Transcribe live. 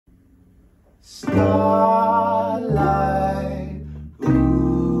Starlight,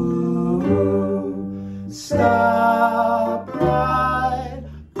 ooh, star bright,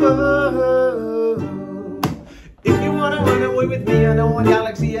 ooh. If you wanna run away with me, I know a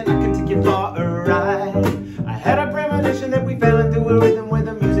galaxy and I can take you for a ride. I had a premonition that we fell into a rhythm where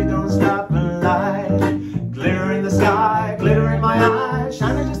the music don't stop and light. Glitter in the sky, glitter in my eyes,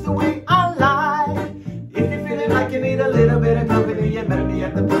 shining just the way I like. If you're feeling like you need a little bit of company, you better be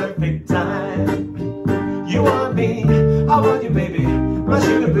at the perfect time. You want me, I want you, baby, my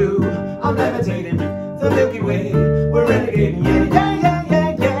sugar boo. I'm levitating, the Milky Way, we're renegading, yeah, yeah, yeah,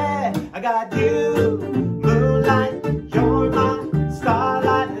 yeah, yeah. I got you, moonlight, you're my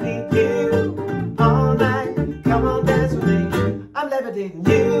starlight. I need you all night, come on dance with me. I'm levitating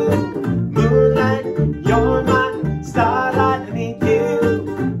you, moonlight, you're my starlight. I need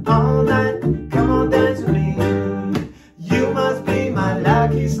you all night, come on dance with me. You must be my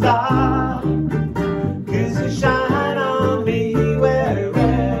lucky star, 'cause you shine on me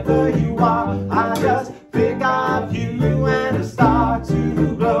wherever you are. I just pick up you and I start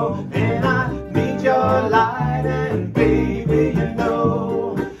to glow, and I need your light, and baby you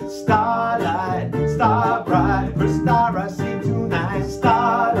know, starlight, star bright, first star I see tonight.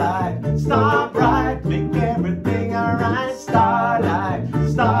 Starlight, star bright, make everything alright. Starlight,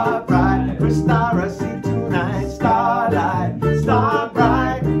 star bright, first star I see tonight. Starlight, star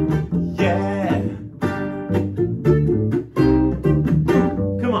bright, yeah.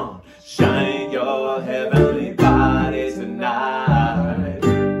 Come on, shine your heavenly body tonight,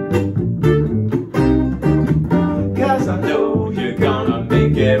 'cause I know you're gonna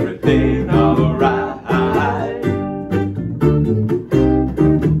make everything alright.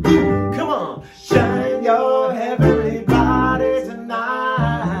 Come on, shine your heavenly body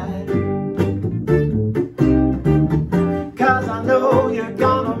tonight, 'cause I know you're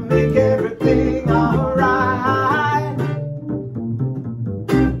gonna make everything alright.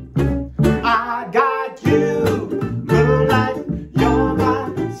 I got you, moonlight, you're my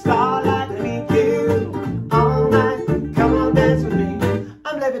starlight. I need you all night, come on dance with me.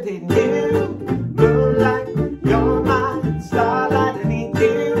 I'm levitating you, moonlight, you're my starlight. I need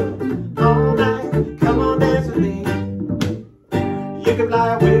you all night, come on dance with me. You can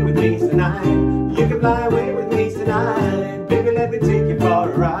fly away with me tonight, you can fly away with me tonight. Baby, let me take you for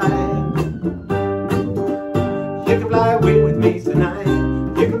a ride. You can fly away with me tonight,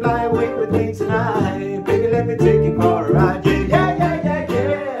 you can fly away with me tonight. Baby, let me take you for a ride. Yeah, yeah, yeah, yeah,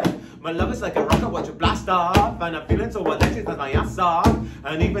 yeah. My love is like a rocket, watch it blast off, and I'm feeling so electric that my ass off.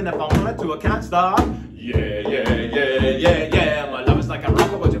 And even if I wanted to, I can't stop. Yeah, yeah, yeah, yeah, yeah. My love is like a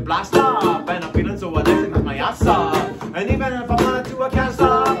rocket, watch it blast off.